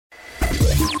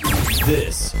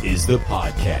This is the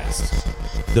podcast.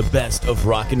 The best of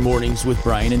Rockin' Mornings with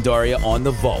Brian and Daria on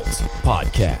the Vault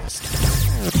podcast.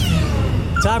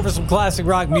 Time for some classic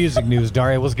rock music news.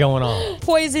 Daria, what's going on?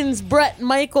 Poison's Bret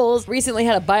Michaels recently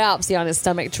had a biopsy on his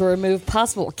stomach to remove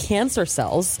possible cancer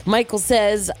cells. Michaels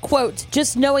says, quote,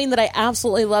 "Just knowing that I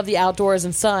absolutely love the outdoors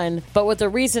and sun, but with the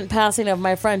recent passing of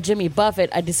my friend Jimmy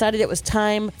Buffett, I decided it was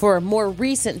time for a more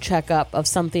recent checkup of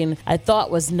something I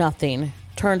thought was nothing.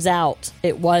 Turns out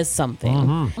it was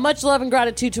something. Much love and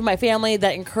gratitude to my family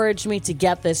that encouraged me to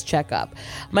get this checkup."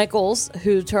 Michaels,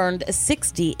 who turned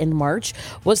 60 in March,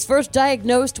 was first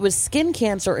diagnosed with skin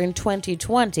cancer in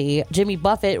 2020. Jimmy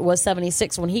Buffett was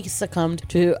 76 when he succumbed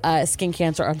to skin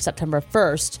cancer on September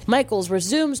 1st. Michaels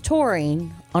resumes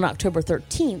touring on October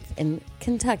 13th in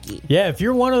Kentucky. Yeah, if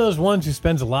you're one of those ones who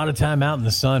spends a lot of time out in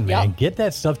the sun, man, get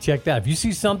that stuff checked out. If you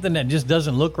see something that just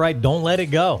doesn't look right, don't let it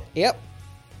go. Yep.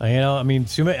 You know, I mean,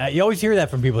 you always hear that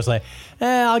from people. It's like,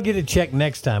 I'll get it checked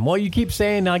next time. Well, you keep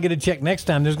saying I'll get it checked next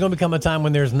time. There's going to become a time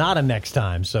when there's not a next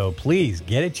time. So please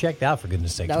get it checked out, for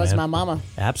goodness sakes, That was my mama.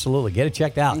 Absolutely. Get it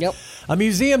checked out. Yep. A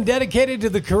museum dedicated to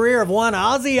the career of one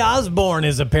Ozzy Osbourne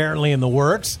is apparently in the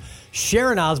works.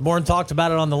 Sharon Osbourne talked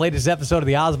about it on the latest episode of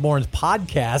the Osbournes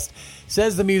podcast.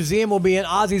 Says the museum will be in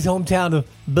Ozzy's hometown of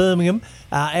Birmingham,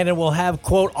 and it will have,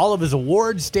 quote, all of his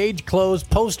awards, stage clothes,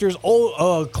 posters,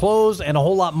 clothes, and a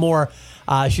whole lot more.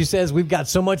 She says, we've got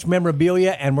so much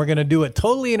memorabilia, and we're going to do it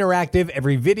totally interactive.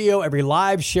 Every video, every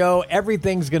live show,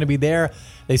 everything's going to be there.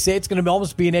 They say it's going to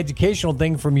almost be an educational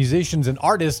thing for musicians and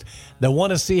artists that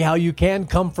want to see how you can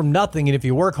come from nothing, and if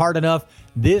you work hard enough,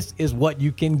 this is what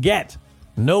you can get.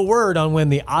 No word on when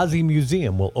the Ozzy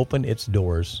Museum will open its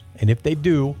doors. And if they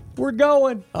do, we're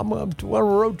going. I'm on a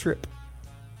road trip.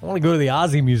 I want to go to the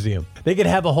Ozzy Museum. They could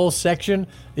have a whole section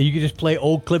that you could just play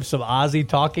old clips of Ozzy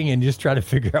talking and just try to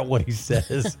figure out what he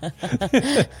says.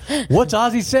 What's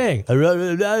Ozzy saying?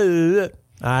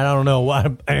 I don't know.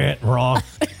 What? Wrong.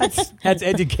 That's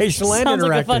educational and interactive. Sounds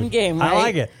like a fun game, right? I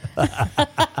like it.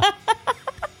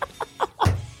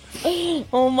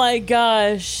 Oh my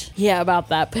gosh. Yeah, about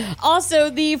that.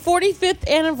 Also, the 45th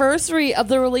anniversary of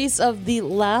the release of The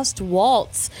Last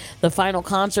Waltz, the final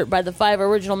concert by the 5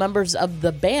 original members of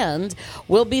the band,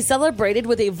 will be celebrated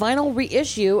with a vinyl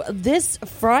reissue this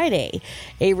Friday.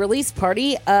 A release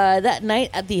party that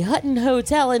night at the Hutton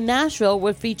Hotel in Nashville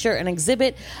will feature an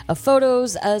exhibit of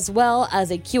photos as well as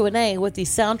a Q&A with the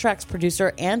soundtrack's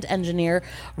producer and engineer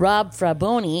Rob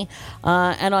Fraboni.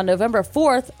 And on November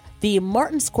 4th, the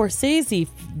Martin Scorsese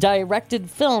directed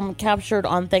film captured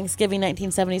on Thanksgiving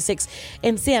 1976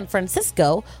 in San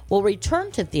Francisco will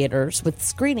return to theaters with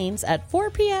screenings at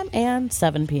 4 p.m. and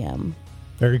 7 p.m.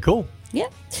 Very cool. Yeah.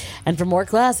 And for more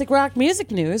classic rock music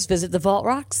news, visit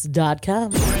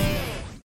thevaultrocks.com.